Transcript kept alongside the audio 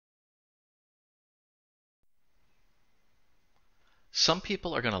Some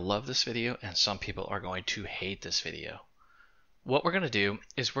people are going to love this video and some people are going to hate this video. What we're going to do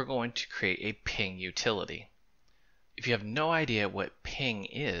is we're going to create a ping utility. If you have no idea what ping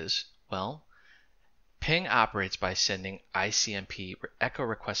is, well, ping operates by sending ICMP echo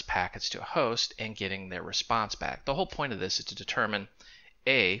request packets to a host and getting their response back. The whole point of this is to determine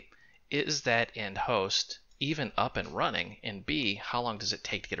A, is that end host even up and running, and B, how long does it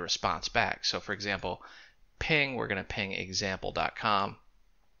take to get a response back? So for example, ping, we're going to ping example.com.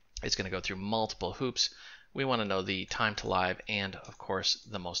 It's going to go through multiple hoops. We want to know the time to live and, of course,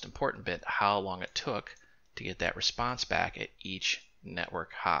 the most important bit, how long it took to get that response back at each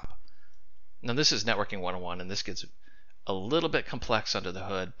network hop. Now this is networking 101, and this gets a little bit complex under the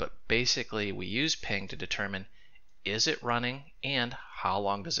hood, but basically we use ping to determine is it running and how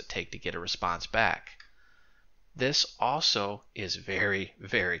long does it take to get a response back. This also is very,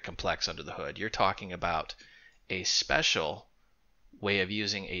 very complex under the hood. You're talking about a special way of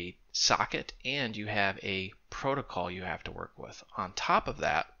using a socket, and you have a protocol you have to work with. On top of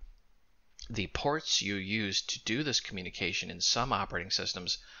that, the ports you use to do this communication in some operating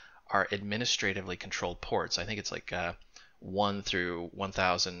systems are administratively controlled ports. I think it's like 1 through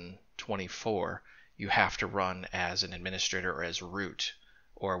 1024 you have to run as an administrator or as root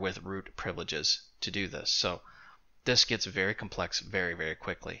or with root privileges to do this. So this gets very complex very, very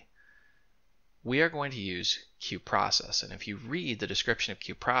quickly. We are going to use QProcess, and if you read the description of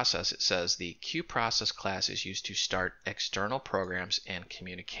QProcess, it says the QProcess class is used to start external programs and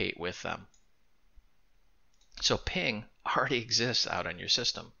communicate with them. So ping already exists out on your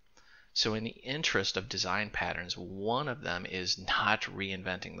system. So in the interest of design patterns, one of them is not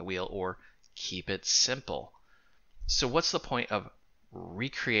reinventing the wheel or keep it simple. So what's the point of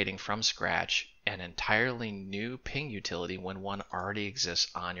recreating from scratch an entirely new ping utility when one already exists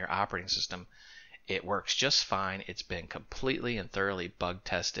on your operating system? It works just fine. It's been completely and thoroughly bug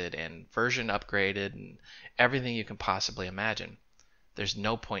tested and version upgraded and everything you can possibly imagine. There's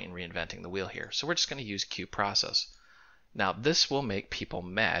no point in reinventing the wheel here. So we're just going to use QProcess. Now this will make people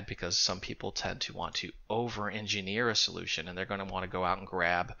mad because some people tend to want to over-engineer a solution, and they're going to want to go out and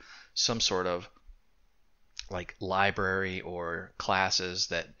grab some sort of like library or classes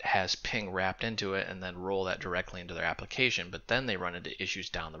that has ping wrapped into it and then roll that directly into their application. But then they run into issues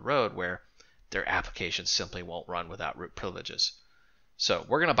down the road where their application simply won't run without root privileges. So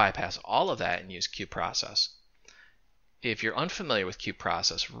we're going to bypass all of that and use QProcess. If you're unfamiliar with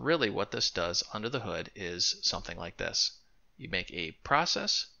QProcess, really what this does under the hood is something like this. You make a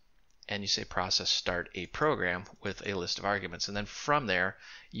process and you say process start a program with a list of arguments, and then from there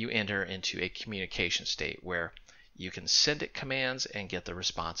you enter into a communication state where you can send it commands and get the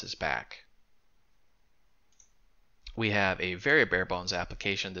responses back. We have a very bare bones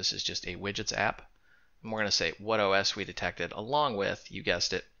application. This is just a widgets app, and we're going to say what OS we detected along with, you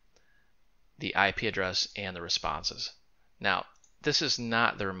guessed it, the IP address and the responses. Now this is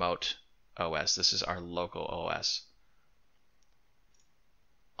not the remote OS, this is our local OS.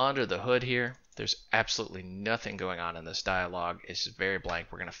 Under the hood here, there's absolutely nothing going on in this dialog. It's very blank.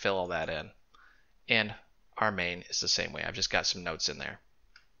 We're going to fill all that in. And our main is the same way. I've just got some notes in there.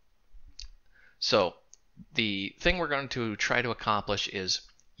 So the thing we're going to try to accomplish is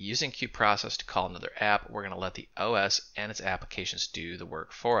using QProcess to call another app. We're going to let the OS and its applications do the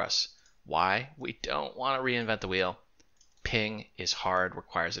work for us. Why? We don't want to reinvent the wheel. Ping is hard,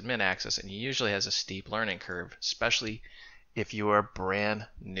 requires admin access, and usually has a steep learning curve, especially if you are brand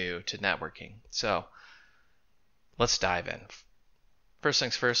new to networking. So let's dive in. First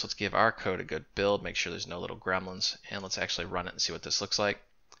things first, let's give our code a good build, make sure there's no little gremlins, and let's actually run it and see what this looks like.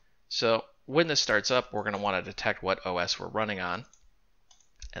 So when this starts up, we're going to want to detect what OS we're running on,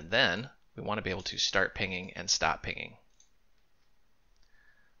 and then we want to be able to start pinging and stop pinging.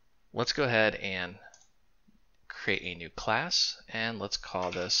 Let's go ahead and create a new class, and let's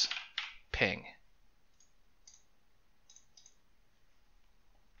call this ping.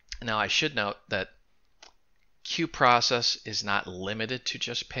 Now I should note that QProcess is not limited to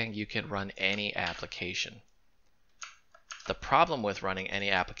just ping. You can run any application. The problem with running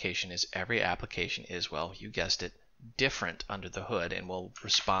any application is every application is, well, you guessed it, different under the hood and will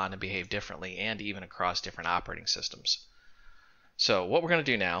respond and behave differently and even across different operating systems. So what we're going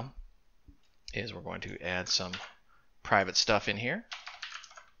to do now is we're going to add some private stuff in here.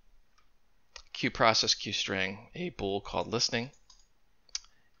 QProcess QString, a bool called listening,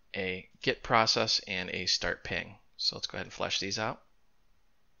 a get process, and a start ping. So let's go ahead and flesh these out.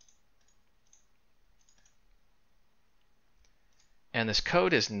 And this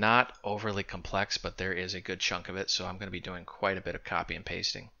code is not overly complex, but there is a good chunk of it, so I'm going to be doing quite a bit of copy and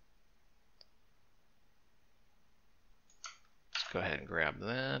pasting. go ahead and grab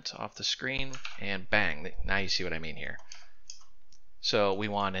that off the screen, and bang, now you see what I mean here. So we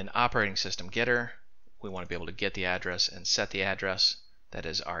want an operating system getter. We want to be able to get the address and set the address. That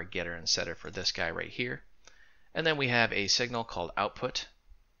is our getter and setter for this guy right here. And then we have a signal called output.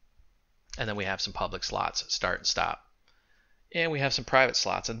 And then we have some public slots, start and stop. And we have some private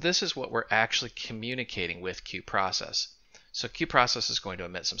slots. And this is what we're actually communicating with QProcess. So QProcess is going to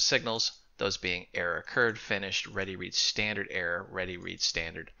emit some signals, those being error occurred, finished, ready read standard error, ready read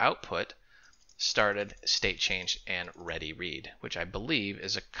standard output, started, state change, and ready read, which I believe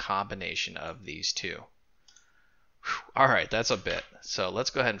is a combination of these two. All right, that's a bit. So let's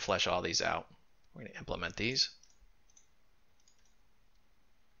go ahead and flesh all these out. We're going to implement these.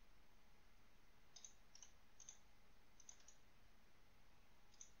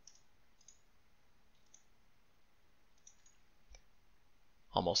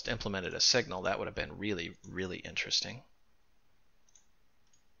 Almost implemented a signal. That would have been really, really interesting.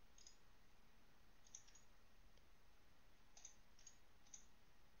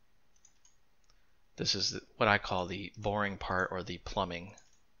 This is what I call the boring part, or the plumbing.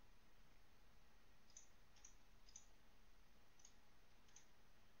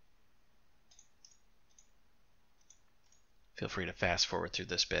 Feel free to fast forward through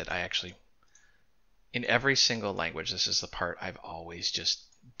this bit. I actually, in every single language, this is the part I've always just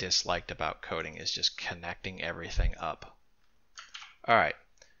disliked about coding, is just connecting everything up. All right,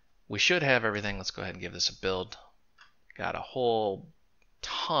 we should have everything. Let's go ahead and give this a build. Got a whole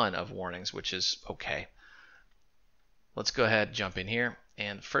ton of warnings, which is okay. Let's go ahead and jump in here,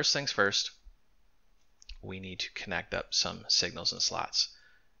 and first things first, we need to connect up some signals and slots.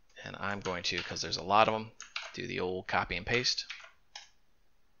 And I'm going to, because there's a lot of them, do the old copy and paste.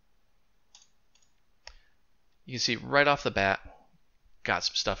 You can see right off the bat, got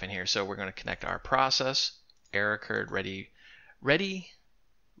some stuff in here. So we're going to connect our process, error occurred, ready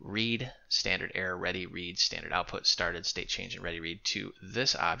read standard error, ready read standard output, started, state change, and ready read to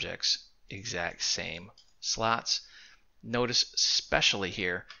this object's exact same slots. Notice especially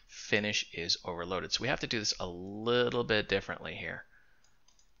here, finish is overloaded. So we have to do this a little bit differently here.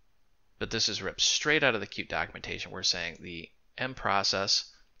 But this is ripped straight out of the Qt documentation. We're saying the mProcess,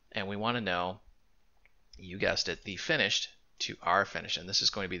 and we want to know, you guessed it, the finished to our finish. And this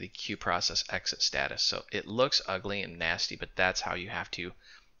is going to be the QProcess exit status. So it looks ugly and nasty, but that's how you have to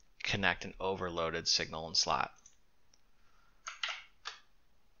connect an overloaded signal and slot.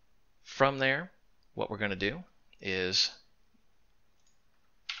 From there, what we're going to do is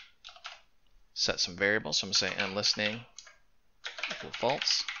set some variables. So I'm going to say mListening equal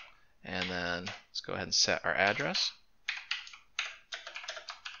false, and then let's go ahead and set our address.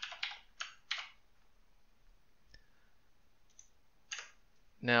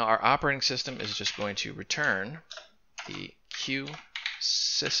 Now our operating system is just going to return the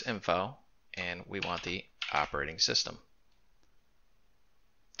QSysInfo, and we want the operating system.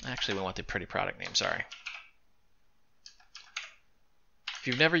 Actually, we want the pretty product name, sorry. If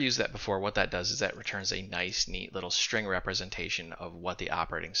you've never used that before, what that does is that returns a nice, neat little string representation of what the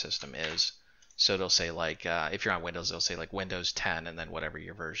operating system is. So it'll say, like, if you're on Windows, it'll say like Windows 10 and then whatever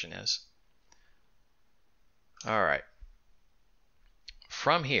your version is. All right.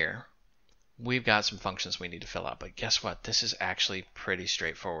 From here, we've got some functions we need to fill out, but guess what? This is actually pretty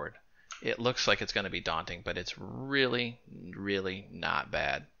straightforward. It looks like it's going to be daunting, but it's really, really not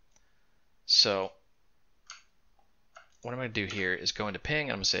bad. So what I'm going to do here is go into ping,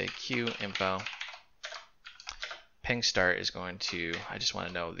 and I'm going to say QInfo. Ping start is going to, I just want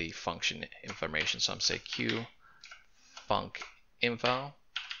to know the function information, so I'm going to say QFuncInfo.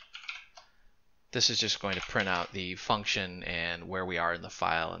 This is just going to print out the function and where we are in the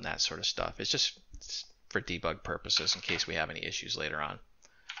file and that sort of stuff. It's just for debug purposes in case we have any issues later on.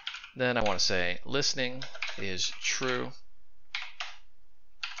 Then I want to say listening is true.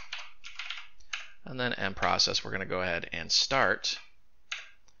 And then mProcess, we're going to go ahead and start.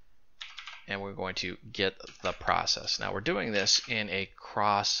 And we're going to get the process. Now we're doing this in a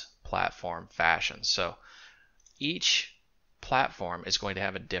cross-platform fashion. So each platform is going to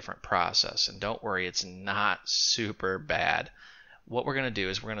have a different process, and don't worry, it's not super bad. What we're going to do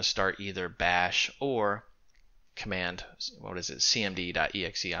is we're going to start either bash or command,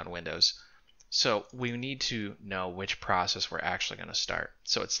 cmd.exe on Windows. So we need to know which process we're actually going to start.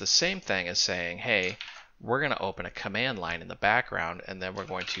 So it's the same thing as saying, hey, we're going to open a command line in the background, and then we're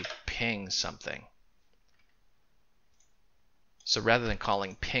going to ping something. So rather than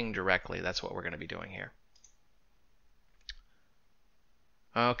calling ping directly, that's what we're going to be doing here.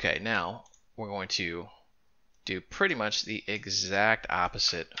 Okay, now we're going to do pretty much the exact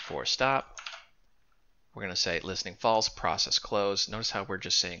opposite for stop. We're going to say listening false, process close. Notice how we're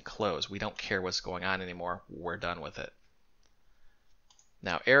just saying close. We don't care what's going on anymore. We're done with it.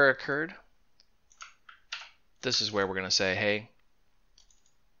 Now error occurred. This is where we're going to say, hey,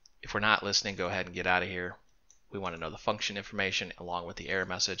 if we're not listening, go ahead and get out of here. We want to know the function information along with the error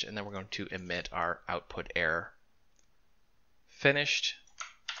message, and then we're going to emit our output error. Finished.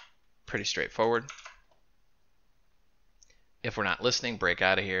 Pretty straightforward. If we're not listening, break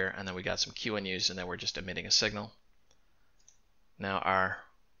out of here, and then we got some Q unused, and then we're just emitting a signal. Now our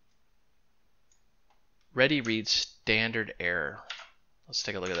ready read standard error. Let's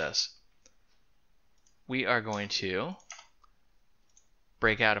take a look at this. We are going to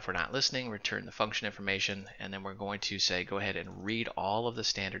break out if we're not listening, return the function information, and then we're going to say go ahead and read all of the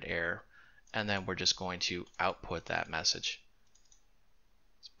standard error, and then we're just going to output that message.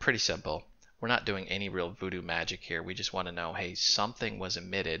 It's pretty simple. We're not doing any real voodoo magic here. We just want to know, hey, something was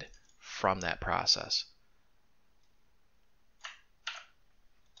emitted from that process.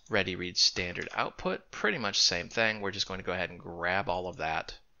 Ready read standard output, pretty much same thing. We're just going to go ahead and grab all of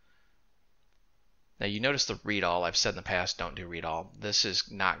that. Now you notice the read all. I've said in the past, don't do read all. This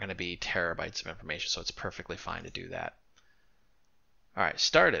is not going to be terabytes of information, so it's perfectly fine to do that. All right,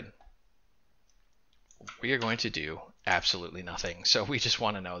 started. We are going to do absolutely nothing. So we just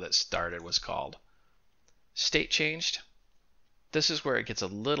want to know that started was called. State changed. This is where it gets a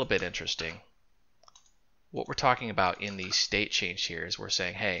little bit interesting. What we're talking about in the state change here is we're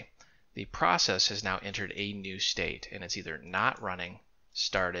saying, hey, the process has now entered a new state, and it's either not running,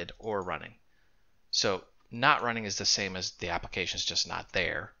 started, or running. So not running is the same as the application is just not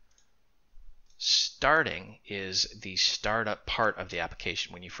there. Starting is the startup part of the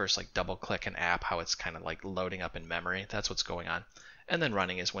application. When you first double click an app, how it's kind of loading up in memory. That's what's going on. And then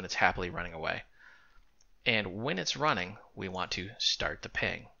running is when it's happily running away. And when it's running, we want to start the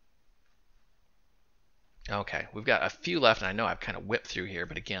ping. Okay, we've got a few left, and I know I've kind of whipped through here,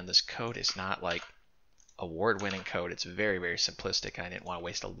 but again, this code is not award-winning code. It's very, very simplistic, and I didn't want to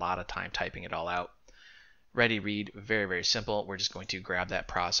waste a lot of time typing it all out. Ready read, very, very simple. We're just going to grab that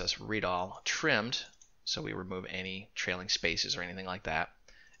process, read all, trimmed, so we remove any trailing spaces or anything like that.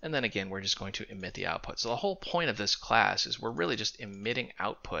 And then again, we're just going to emit the output. So the whole point of this class is we're really just emitting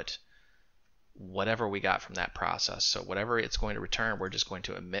output whatever we got from that process. So whatever it's going to return, we're just going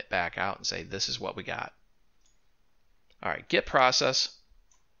to emit back out and say, this is what we got. All right, get process.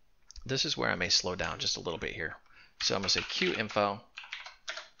 This is where I may slow down just a little bit here. So I'm going to say Q info.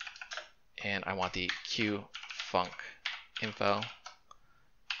 And I want the Q func info.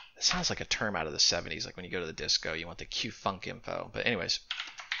 It sounds like a term out of the 70s, like when you go to the disco, you want the Q func info. But anyways,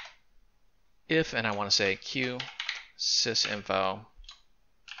 if, and I want to say Q sys info,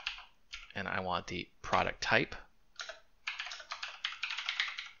 and I want the product type.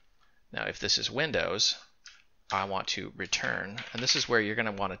 Now, if this is Windows, I want to return, and this is where you're going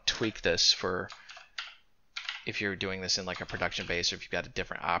to want to tweak this for if you're doing this in a production base or if you've got a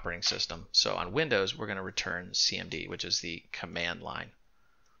different operating system. So on Windows, we're going to return CMD, which is the command line.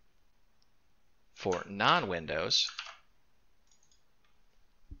 For non-Windows,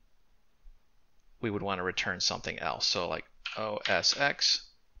 we would want to return something else. So like OSX,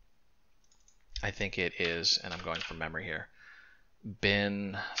 I think it is, and I'm going from memory here,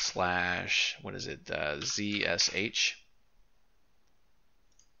 bin / what is it, ZSH.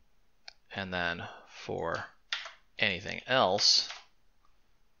 And then for anything else,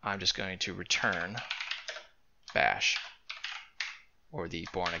 I'm just going to return bash, or the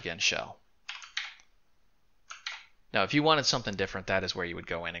born again shell. Now, if you wanted something different, that is where you would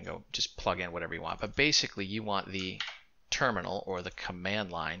go in and go just plug in whatever you want. But basically, you want the terminal or the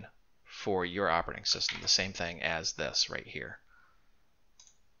command line for your operating system, the same thing as this right here.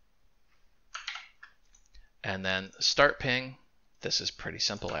 And then start ping. This is pretty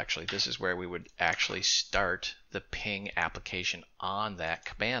simple, actually. This is where we would actually start the ping application on that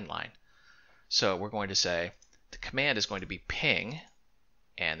command line. So we're going to say the command is going to be ping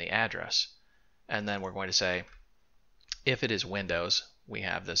and the address. And then we're going to say, if it is Windows, we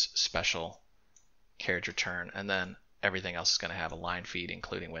have this special carriage return, and then everything else is going to have a line feed,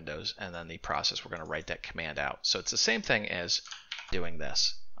 including Windows, and then the process, we're going to write that command out. So it's the same thing as doing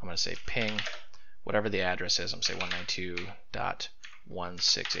this. I'm going to say ping, whatever the address is. I'm going to say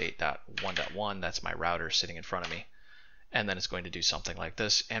 192.168.1.1. That's my router sitting in front of me. And then it's going to do something like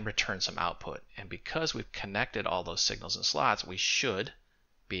this and return some output. And because we've connected all those signals and slots, we should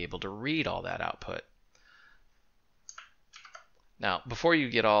be able to read all that output. Now, before you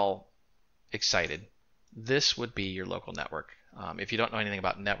get all excited, this would be your local network. If you don't know anything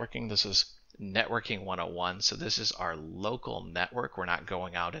about networking, this is Networking 101. So this is our local network. We're not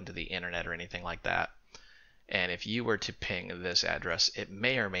going out into the internet or anything like that. And if you were to ping this address, it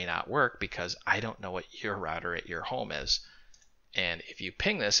may or may not work because I don't know what your router at your home is. And if you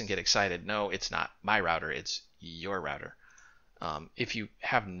ping this and get excited, no, it's not my router, it's your router. If you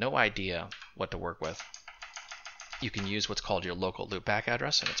have no idea what to work with, you can use what's called your local loopback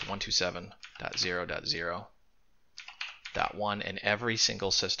address, and it's 127.0.0.1, and every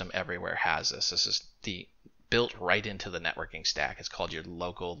single system everywhere has this. This is built right into the networking stack. It's called your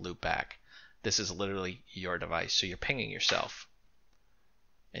local loopback. This is literally your device, so you're pinging yourself.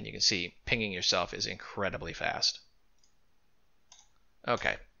 And you can see pinging yourself is incredibly fast.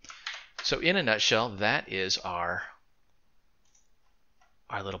 Okay, so in a nutshell, that is our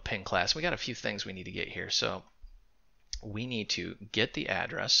little ping class. We got a few things we need to get here. So we need to get the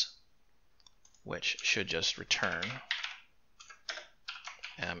address, which should just return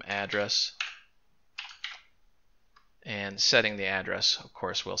address, and setting the address, of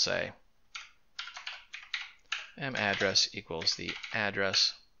course, we'll say address equals the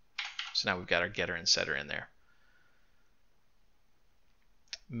address. So now we've got our getter and setter in there.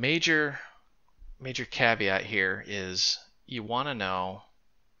 Major caveat here is you want to know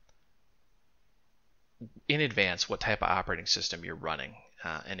in advance what type of operating system you're running.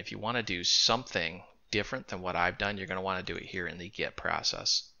 And if you want to do something different than what I've done, you're going to want to do it here in the get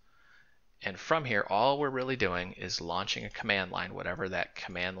process. And from here, all we're really doing is launching a command line, whatever that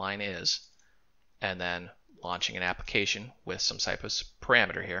command line is, and then launching an application with some type of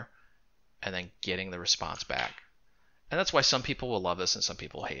parameter here, and then getting the response back. And that's why some people will love this and some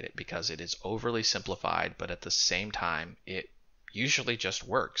people hate it, because it is overly simplified, but at the same time, it usually just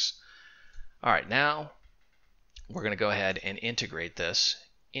works. All right, now we're going to go ahead and integrate this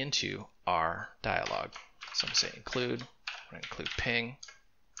into our dialog. So I'm going to say include, we're going to include ping.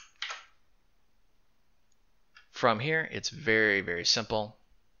 From here, it's very, very simple.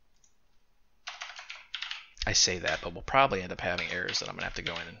 I say that, but we'll probably end up having errors that I'm going to have to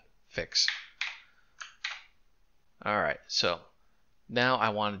go in and fix. All right, so now I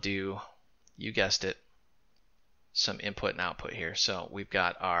want to do, you guessed it, some input and output here. So we've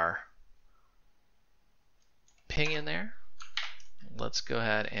got our ping in there. Let's go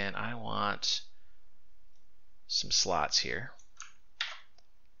ahead and I want some slots here.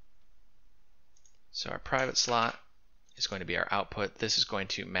 So our private slot is going to be our output. This is going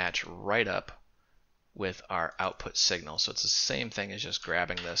to match right up with our output signal. So it's the same thing as just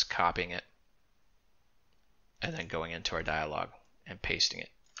grabbing this, copying it, and then going into our dialog and pasting it.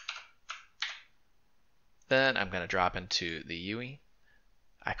 Then I'm going to drop into the GUI.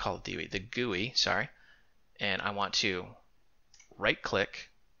 I call it the GUI, the GUI, sorry. And I want to right click,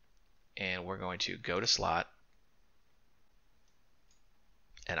 and we're going to go to slot.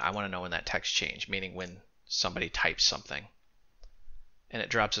 And I want to know when that text changed, meaning when somebody types something. And it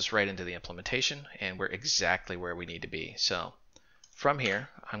drops us right into the implementation, and we're exactly where we need to be. So from here,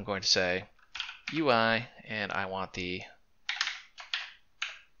 I'm going to say UI, and I want the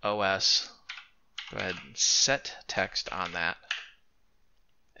OS. Go ahead and set text on that.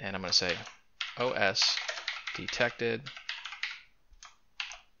 And I'm going to say OS detected.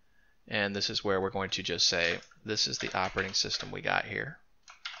 And this is where we're going to just say, this is the operating system we got here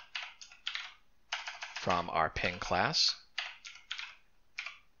from our ping class.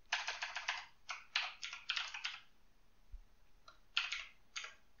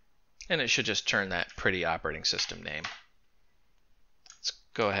 And it should just turn that pretty operating system name. Let's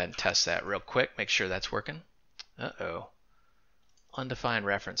go ahead and test that real quick, make sure that's working. Uh-oh. Undefined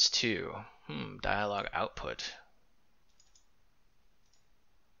reference to dialog output.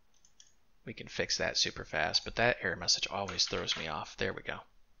 We can fix that super fast, but that error message always throws me off. There we go.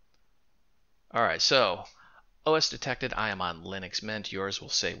 All right, so OS detected, I am on Linux Mint. Yours will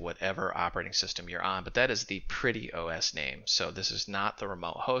say whatever operating system you're on, but that is the pretty OS name. So this is not the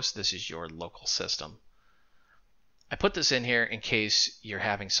remote host, this is your local system. I put this in here in case you're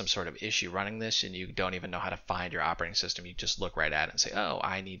having some sort of issue running this and you don't even know how to find your operating system. You just look right at it and say, oh,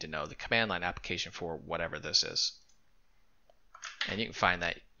 I need to know the command line application for whatever this is. And you can find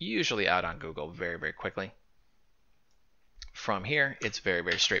that usually out on Google very, very quickly. From here, it's very,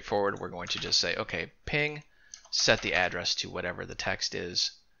 very straightforward. We're going to just say, okay, ping, set the address to whatever the text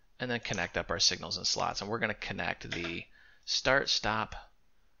is, and then connect up our signals and slots. And we're going to connect the start, stop,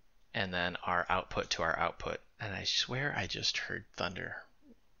 and then our output to our output. And I swear I just heard thunder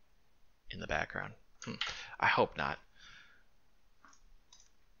in the background. I hope not.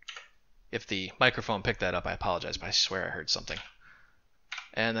 If the microphone picked that up, I apologize, but I swear I heard something.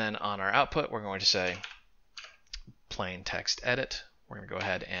 And then on our output, we're going to say plain text edit. We're going to go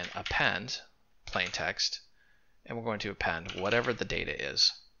ahead and append plain text, and we're going to append whatever the data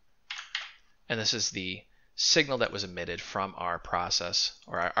is. And this is the signal that was emitted from our process,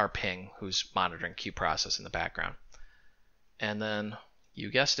 or our ping, who's monitoring QProcess in the background. And then,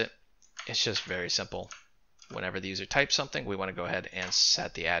 you guessed it, it's just very simple. Whenever the user types something, we want to go ahead and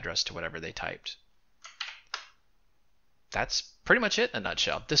set the address to whatever they typed. That's pretty much it in a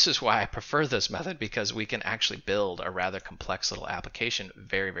nutshell. This is why I prefer this method, because we can actually build a rather complex little application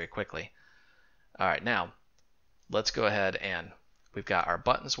very, very quickly. All right, now let's go ahead and we've got our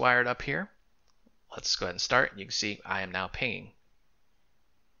buttons wired up here. Let's go ahead and start. You can see I am now pinging.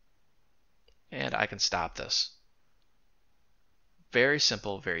 And I can stop this. Very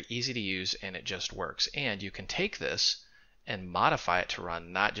simple, very easy to use, and it just works. And you can take this and modify it to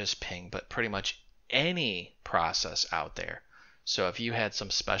run not just ping, but pretty much any process out there. So if you had some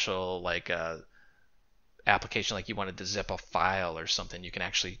special application, like you wanted to zip a file or something, you can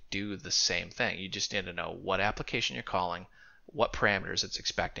actually do the same thing. You just need to know what application you're calling, what parameters it's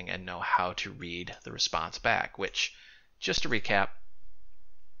expecting, and know how to read the response back, which, just to recap,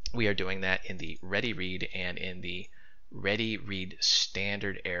 we are doing that in the ready read and in the ready read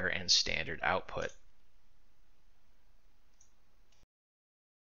standard error and standard output.